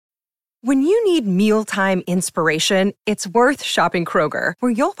When you need mealtime inspiration, it's worth shopping Kroger,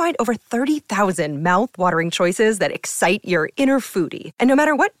 where you'll find over 30,000 mouth-watering choices that excite your inner foodie. And no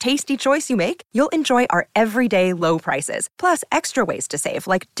matter what tasty choice you make, you'll enjoy our everyday low prices, plus extra ways to save,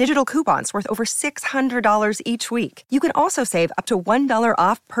 like digital coupons worth over $600 each week. You can also save up to $1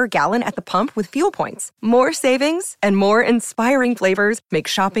 off per gallon at the pump with fuel points. More savings and more inspiring flavors make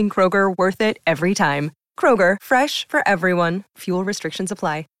shopping Kroger worth it every time. Kroger, fresh for everyone. Fuel restrictions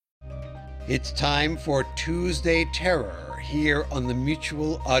apply. It's time for Tuesday Terror here on the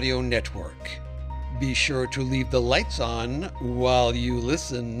Mutual Audio Network. Be sure to leave the lights on while you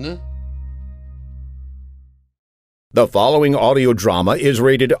listen. The following audio drama is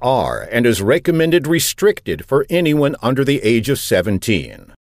rated R and is recommended restricted for anyone under the age of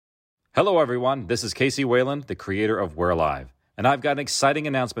 17. Hello, everyone. This is Casey Wayland, the creator of We're Alive, and I've got an exciting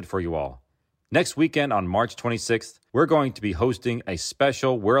announcement for you all. Next weekend on March 26th, we're going to be hosting a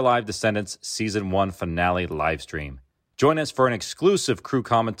special We're Alive Descendants Season 1 finale livestream. Join us for an exclusive crew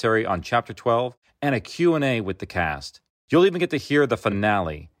commentary on Chapter 12 and a Q&A with the cast. You'll even get to hear the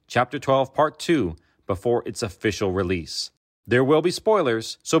finale, Chapter 12 Part 2, before its official release. There will be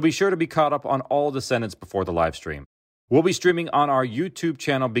spoilers, so be sure to be caught up on all Descendants before the livestream. We'll be streaming on our YouTube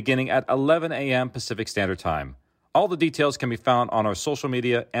channel beginning at 11 a.m. Pacific Standard Time. All the details can be found on our social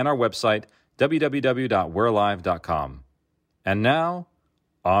media and our website, www.we'realive.com. And now,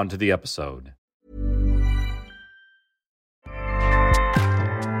 on to the episode.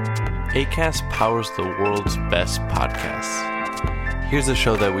 Acast powers the world's best podcasts. Here's a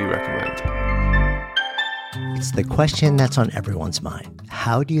show that we recommend. It's the question that's on everyone's mind.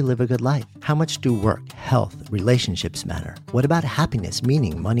 How do you live a good life? How much do work, health, relationships matter? What about happiness,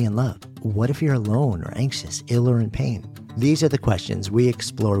 meaning, money, and love? What if you're alone or anxious, ill or in pain? These are the questions we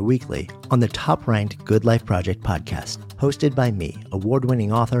explore weekly on the top-ranked Good Life Project podcast, hosted by me,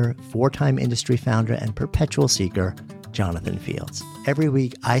 award-winning author, four-time industry founder, and perpetual seeker, Jonathan Fields. Every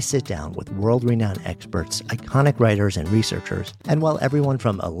week, I sit down with world-renowned experts, iconic writers, and researchers, and while everyone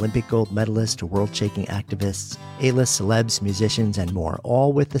from Olympic gold medalists to world-shaking activists, A-list celebs, musicians, and more,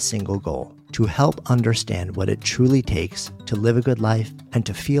 all with the single goal: to help understand what it truly takes to live a good life and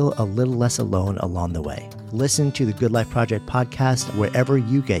to feel a little less alone along the way. Listen to the Good Life Project podcast wherever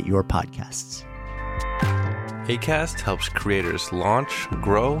you get your podcasts. Acast helps creators launch,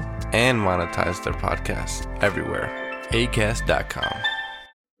 grow, and monetize their podcasts everywhere. Acast.com.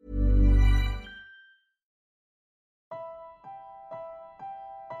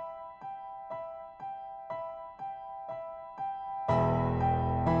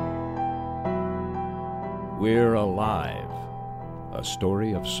 We're Alive, a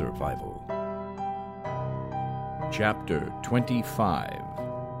story of survival. Chapter 25,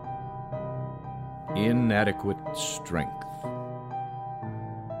 Inadequate Strength.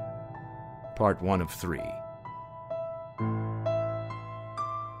 Part 1 of 3.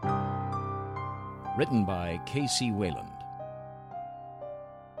 Written by Casey Wayland.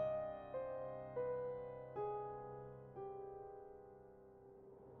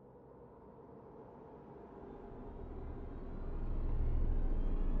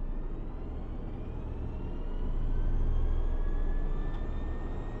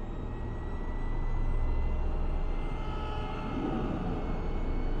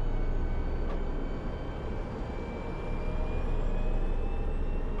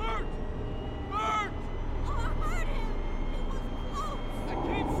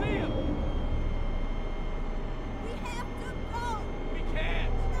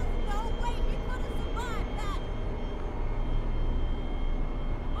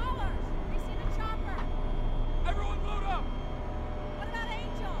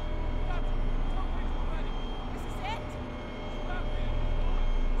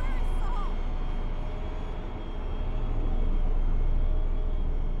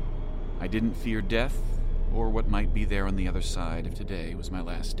 I didn't fear death or what might be there on the other side if today was my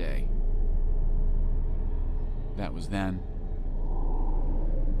last day. That was then.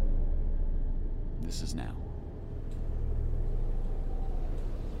 This is now.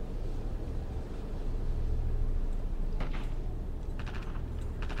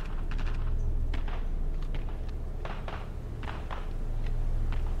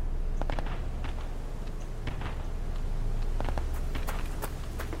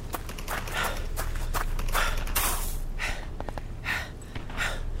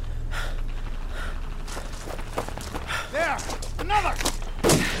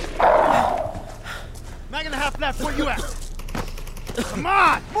 Left, where you at? Come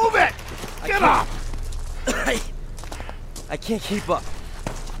on, move it! Get up! I can't keep up.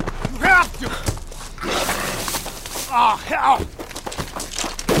 You have to! Oh, hell!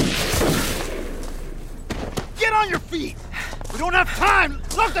 on your feet! We don't have time!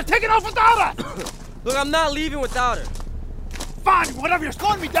 Look, they're taking off without us! Look, I'm not leaving without her. Fine, whatever, you're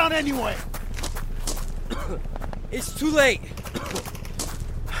slowing me down anyway! It's too late.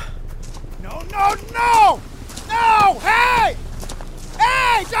 No! No! Hey!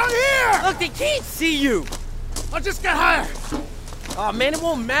 Hey, down here! Look, they can't see you. I'll just get higher. Oh, man, it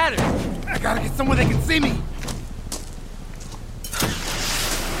won't matter. I gotta get somewhere they can see me.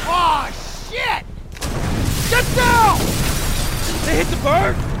 Oh, shit! Get down! They hit the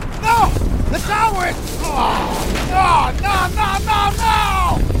bird? No! The tower is... Oh, no!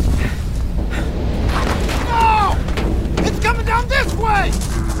 No! It's coming down this way!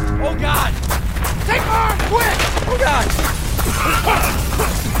 Oh, God! Take arm, quick! Oh, God!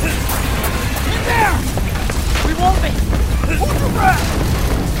 In there! We won't be... Hold your breath!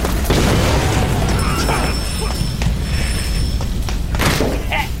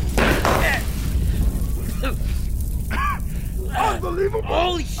 Unbelievable!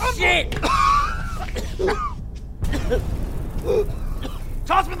 Holy shit!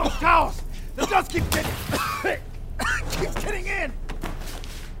 Toss me those towels! The dust keeps getting... keeps getting in!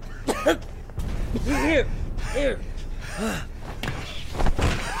 Here.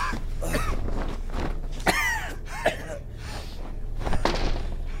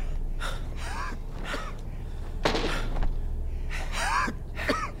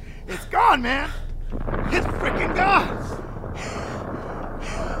 It's gone, man! It's freaking gone!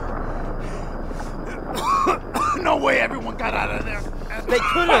 No way everyone got out of there. They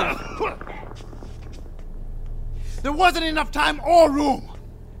could have. There wasn't enough time or room.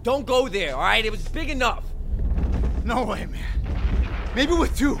 Don't go there, all right? It was big enough. No way, man. Maybe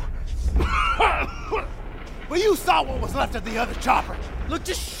with two. But you saw what was left of the other chopper. Look,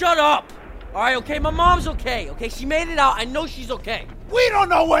 just shut up. All right, okay? My mom's okay, okay? She made it out. I know she's okay. We don't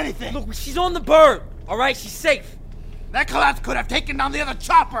know anything. Look, she's on the bird, all right? She's safe. That collapse could have taken down the other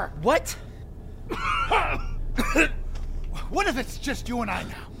chopper. What? What if it's just you and I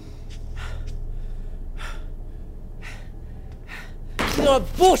now? No,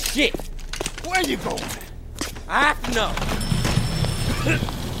 bullshit. Where are you going? I have to know.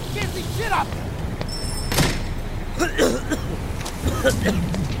 Can't see shit up there.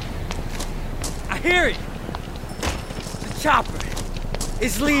 I hear it. The chopper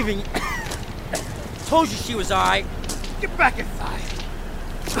is leaving. Told you she was all right. Get back inside.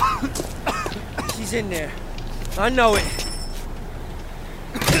 She's in there. I know it.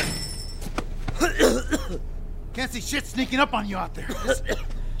 Can't see shit sneaking up on you out there. Just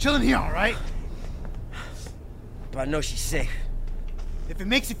chilling here, all right? But I know she's safe. If it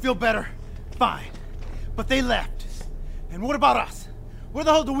makes you feel better, fine. But they left. And what about us? Where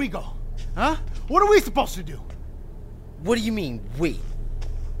the hell do we go? Huh? What are we supposed to do? What do you mean, we?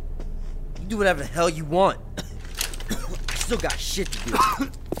 You do whatever the hell you want. I still got shit to do.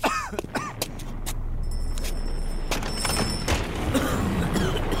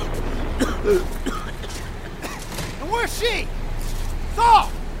 And where's she?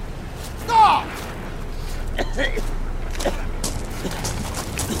 Stop! Stop!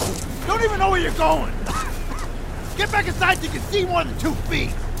 Don't even know where you're going. Get back inside so you can see more than 2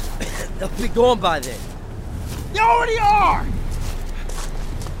 feet. They'll be gone by then. They already are!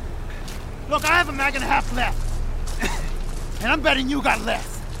 Look, I have a mag and a half left. And I'm betting you got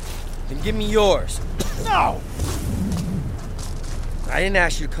less. Then give me yours. No! I didn't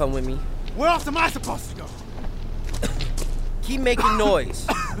ask you to come with me. Where else am I supposed to go? Keep making noise.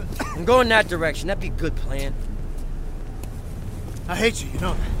 And go in that direction. That'd be a good plan. I hate you, you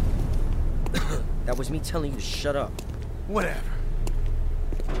know that. That was me telling you to shut up. Whatever.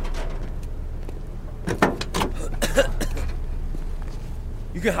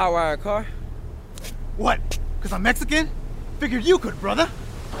 You can hotwire a car? What? Because I'm Mexican? Figured you could, brother.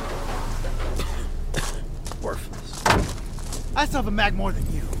 Worthless. I still have a mag more than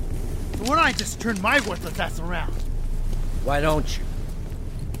you. So why don't I just turn my worthless ass around? Why don't you?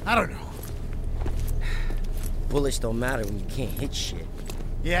 I don't know. Bullets don't matter when you can't hit shit.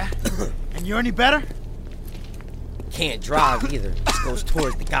 Yeah? And you're any better? Can't drive either. This goes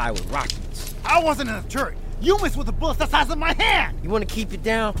towards the guy with rockets. I wasn't in a turret. You missed with a bullet the size of my hand! You want to keep it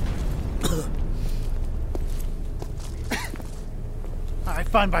down? Alright,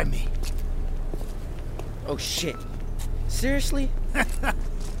 fine by me. Oh shit. Seriously?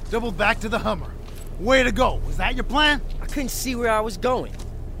 Double back to the Hummer. Way to go. Was that your plan? I couldn't see where I was going.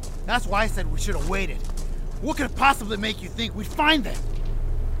 That's why I said we should have waited. What could possibly make you think we'd find them?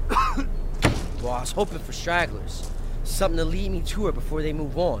 Well, I was hoping for stragglers. Something to lead me to her before they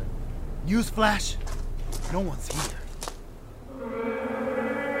move on. Newsflash, no one's here.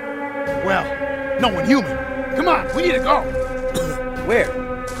 Well, no one human. Come on, we need to go. Where?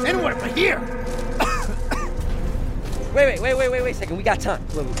 Anywhere but here. Wait a second. We got time.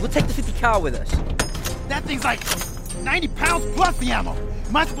 We'll take the 50 cal with us. That thing's like 90 pounds plus the ammo.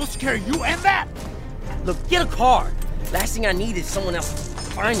 Am I supposed to carry you and that? Look, get a car. Last thing I need is someone else to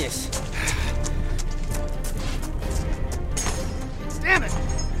find this. Damn it!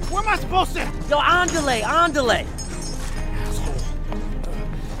 Where am I supposed to? Yo, andale. Asshole.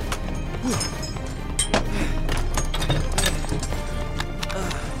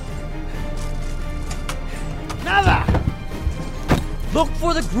 Nada! Look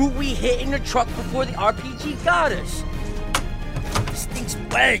for the group we hit in the truck before the RPG got us. This thing's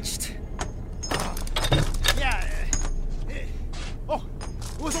wedged. Yeah. Oh,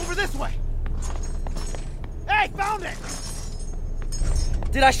 it was over this way. Hey, found it!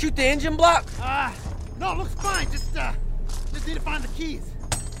 Did I shoot the engine block? No, looks fine. Just need to find the keys.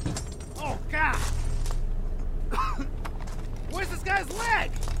 Oh, God. Where's this guy's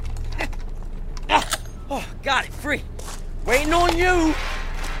leg? Oh, got it. Free. Waiting on you.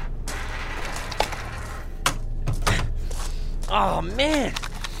 Oh, man.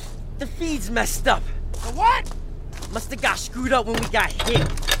 The feed's messed up. The what? Must have got screwed up when we got hit.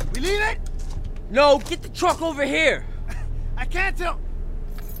 We leave it? No, get the truck over here. I can't tell.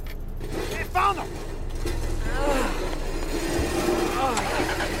 Hey, found him.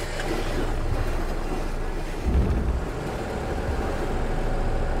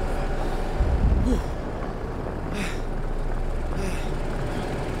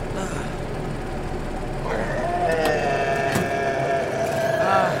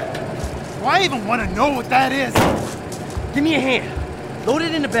 Do I even want to know what that is? Give me a hand. Load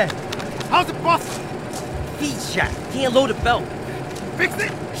it in the bed. How's it busted? Feed shack. Can't load a belt. Fix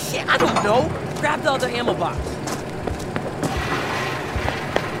it? Shit, I don't know. Grab the other ammo box.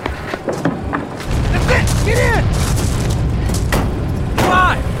 That's it! Get in!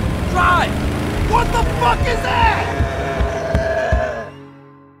 Drive! What the fuck is that?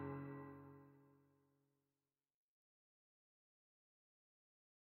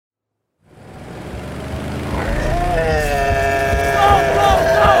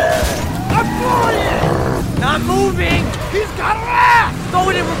 Throw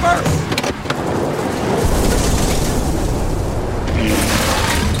it in reverse!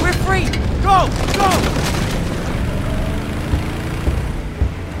 We're free! Go!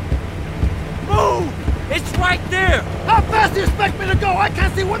 Move! It's right there! How fast do you expect me to go? I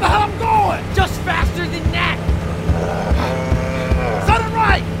can't see where the hell I'm going! Just faster than that! Set it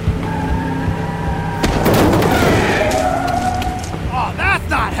right! Oh, that's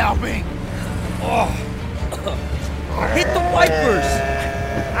not helping! Oh. Hit the wipers!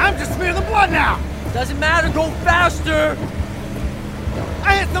 I'm just smearing the blood now! Doesn't matter, go faster!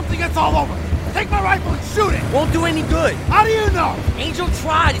 I hit something that's all over! Take my rifle and shoot it! Won't do any good. How do you know? Angel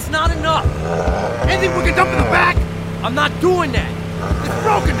tried, it's not enough. Anything we can dump in the back? I'm not doing that. It's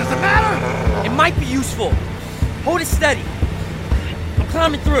broken, does it matter? It might be useful. Hold it steady. I'm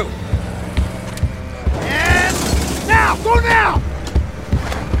climbing through. And now! Go now!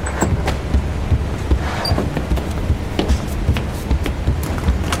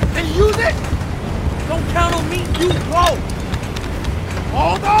 Use it? Don't count on me, you go!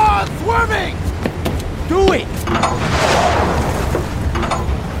 Hold on! Swerving! Do it!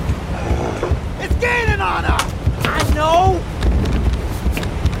 It's gaining on us! I know!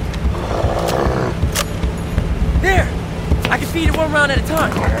 There! I can feed it one round at a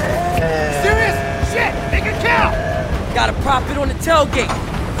time. Serious? Shit! Make it count! Gotta prop it on the tailgate.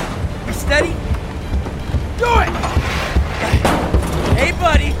 You steady? Do it! Hey,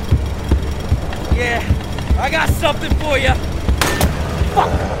 buddy. Yeah, I got something for you. Fuck!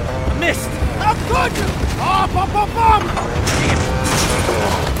 I missed. How could you? Oh, bum!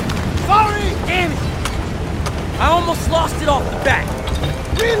 Sorry! Damn it! I almost lost it off the bat.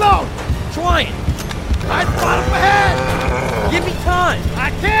 Reload! Trying. I spot him ahead! Give me time.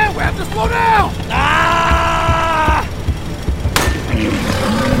 I can't! We have to slow down! Ah!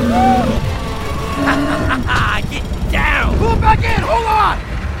 Get down! Pull it back in! Hold on!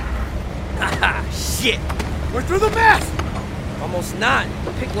 Shit! We're through the mess! Almost not.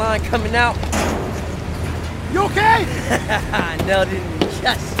 Pick line coming out. You okay? Nailed it in the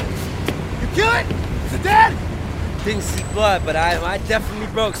chest. You kill it? Is it dead? Didn't see blood, but I definitely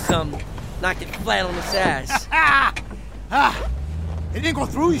broke some. Knocked it flat on its ass. It didn't go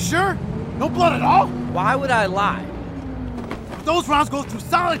through, you sure? No blood at all? Why would I lie? But those rounds go through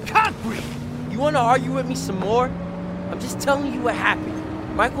solid concrete! You want to argue with me some more? I'm just telling you what happened.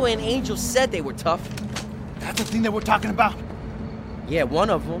 Michael and Angel said they were tough. That's the thing that we're talking about? Yeah, one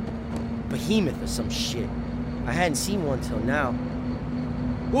of them. Behemoth or some shit. I hadn't seen one till now.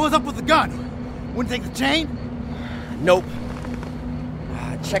 What was up with the gun? Wouldn't take the chain? Nope.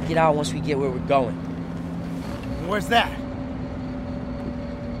 Check it out once we get where we're going. Where's that?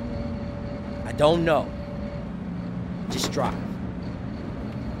 I don't know. Just drive.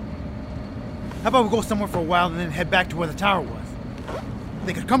 How about we go somewhere for a while and then head back to where the tower was?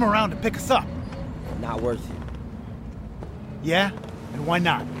 They could come around and pick us up. Not worth it. Yeah? And why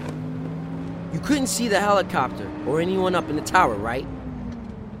not? You couldn't see the helicopter or anyone up in the tower, right?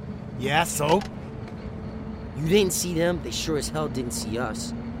 Yeah, so? You didn't see them, they sure as hell didn't see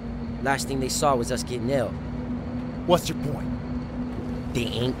us. Last thing they saw was us get nailed. What's your point? They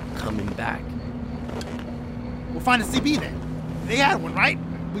ain't coming back. We'll find a CB then. They had one, right?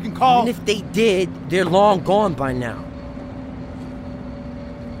 We can call... Even if they did, they're long gone by now.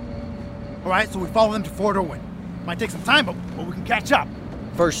 Alright, so we follow them to Fort Irwin. Might take some time, but we can catch up.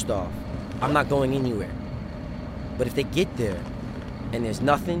 First off, I'm not going anywhere. But if they get there, and there's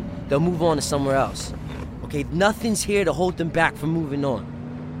nothing, they'll move on to somewhere else. Okay, nothing's here to hold them back from moving on.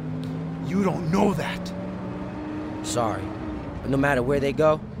 You don't know that. Sorry, but no matter where they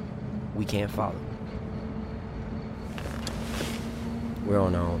go, we can't follow. We're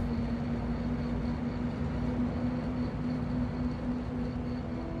on our own.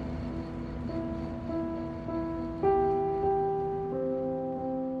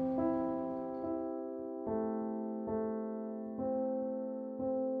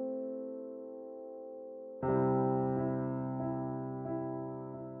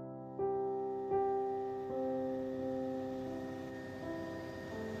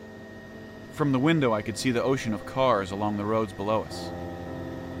 From the window, I could see the ocean of cars along the roads below us.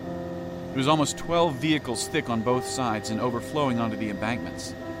 It was almost 12 vehicles thick on both sides and overflowing onto the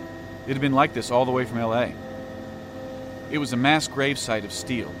embankments. It had been like this all the way from L.A. It was a mass gravesite of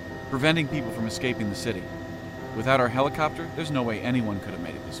steel, preventing people from escaping the city. Without our helicopter, there's no way anyone could have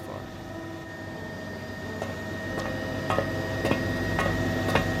made it this far.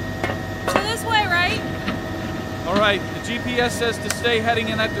 So this way, right? All right, the GPS says to stay heading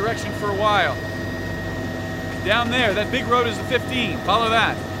in that direction for a while. Down there, that big road is the 15. Follow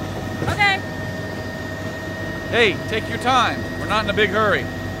that. Okay. Hey, take your time. We're not in a big hurry.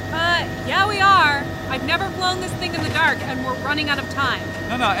 Yeah, we are. I've never flown this thing in the dark, and we're running out of time.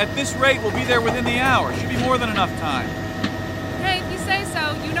 No, at this rate, we'll be there within the hour. Should be more than enough time. Okay, if you say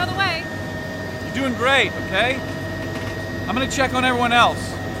so. You know the way. You're doing great, okay? I'm gonna check on everyone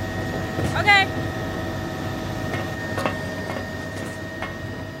else. Okay.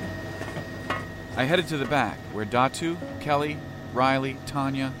 I headed to the back, where Datu, Kelly, Riley,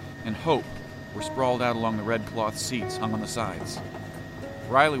 Tanya, and Hope were sprawled out along the red cloth seats hung on the sides.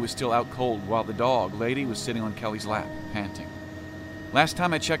 Riley was still out cold, while the dog, Lady, was sitting on Kelly's lap, panting. Last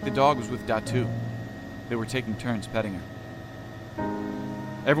time I checked, the dog was with Datu. They were taking turns petting her.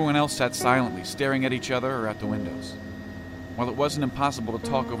 Everyone else sat silently, staring at each other or at the windows. While it wasn't impossible to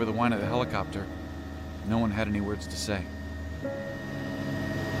talk over the whine of the helicopter, no one had any words to say.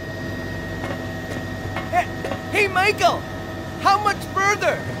 Hey, Michael! How much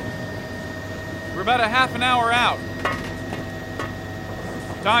further? We're about a half an hour out.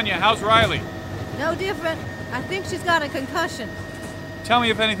 Tanya, how's Riley? No different. I think she's got a concussion. Tell me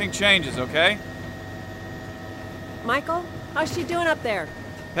if anything changes, okay? Michael, how's she doing up there?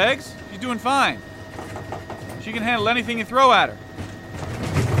 Pegs? She's doing fine. She can handle anything you throw at her.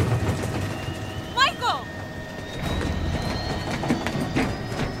 Michael!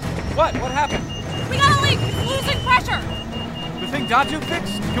 What? What happened? We got a leak! It's losing pressure! The thing Datu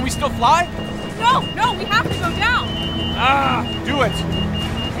fixed? Can we still fly? No, we have to go down! Ah, do it!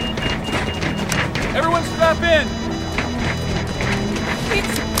 Everyone strap in!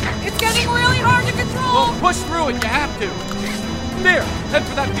 It's getting really hard to control! Well, push through it, you have to! There, head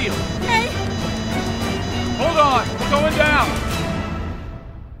for that field. Okay. Hold on, we're going down!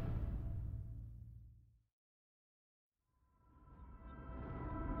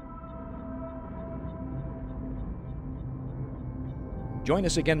 Join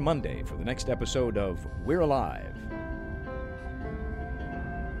us again Monday for the next episode of We're Alive.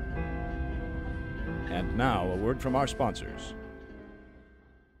 And now, a word from our sponsors.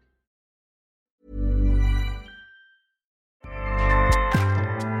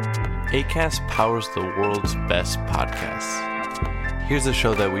 Acast powers the world's best podcasts. Here's a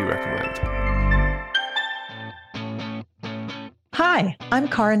show that we recommend. Hi, I'm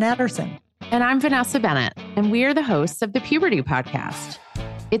Karen Anderson. And I'm Vanessa Bennett, and we are the hosts of the Puberty Podcast.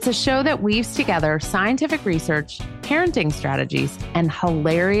 It's a show that weaves together scientific research, parenting strategies, and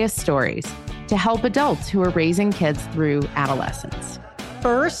hilarious stories to help adults who are raising kids through adolescence.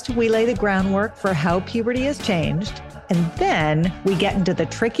 First, we lay the groundwork for how puberty has changed, and then we get into the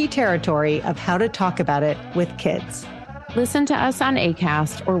tricky territory of how to talk about it with kids. Listen to us on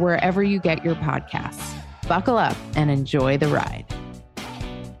Acast or wherever you get your podcasts. Buckle up and enjoy the ride.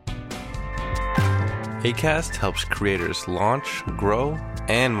 Acast helps creators launch, grow,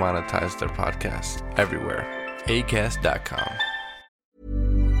 and monetize their podcasts everywhere. Acast.com.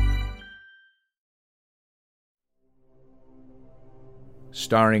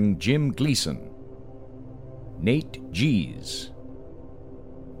 Starring Jim Gleason, Nate Gies,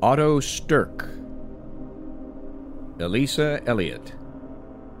 Otto Stirk, Elisa Elliott,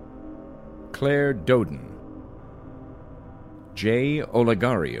 Claire Doden, Jay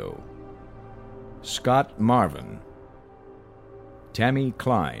Olegario, Scott Marvin, Tammy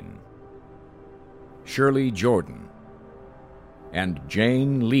Klein, Shirley Jordan, and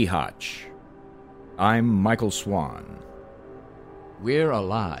Jane Lehotch. I'm Michael Swan. We're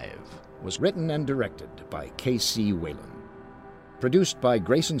Alive was written and directed by K.C. Wayland. Produced by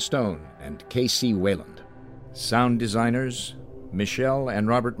Grayson Stone and K.C. Wayland. Sound designers, Michelle and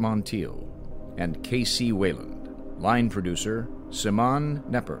Robert Montiel, and K.C. Wayland. Line producer, Simon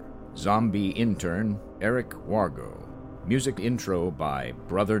Nepper. Zombie intern, Eric Wargo. Music intro by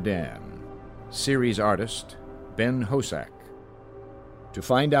Brother Dan. Series artist, Ben Hosak. To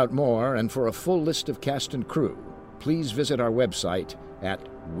find out more and for a full list of cast and crew, please visit our website at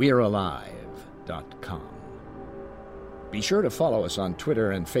we'realive.com. Be sure to follow us on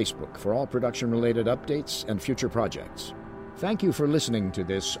Twitter and Facebook for all production-related updates and future projects. Thank you for listening to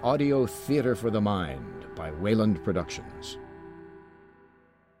this audio theater for the mind by Wayland Productions.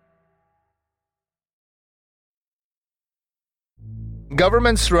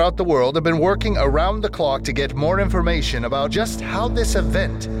 Governments throughout the world have been working around the clock to get more information about just how this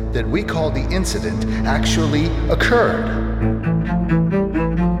event that we call the incident actually occurred.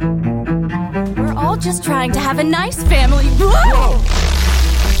 We're all just trying to have a nice family. Whoa!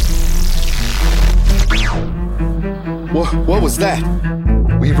 What was that?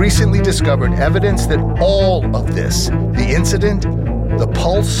 We recently discovered evidence that all of this, the incident, the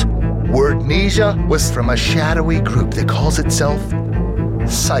pulse, wordnesia, was from a shadowy group that calls itself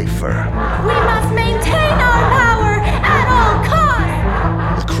Cypher. We must maintain our power at all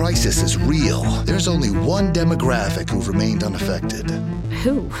costs! The crisis is real. There's only one demographic who've remained unaffected.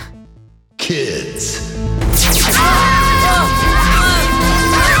 Who? Kids.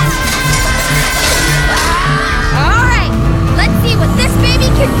 Alright, let's see what this baby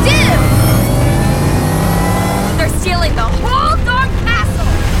can do! They're stealing the whole darn castle!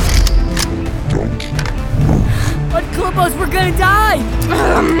 On Clubos, we're gonna die!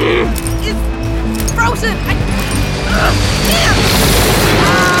 It's frozen!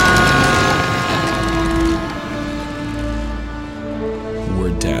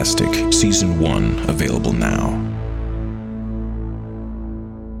 Wordtastic Season 1 available now.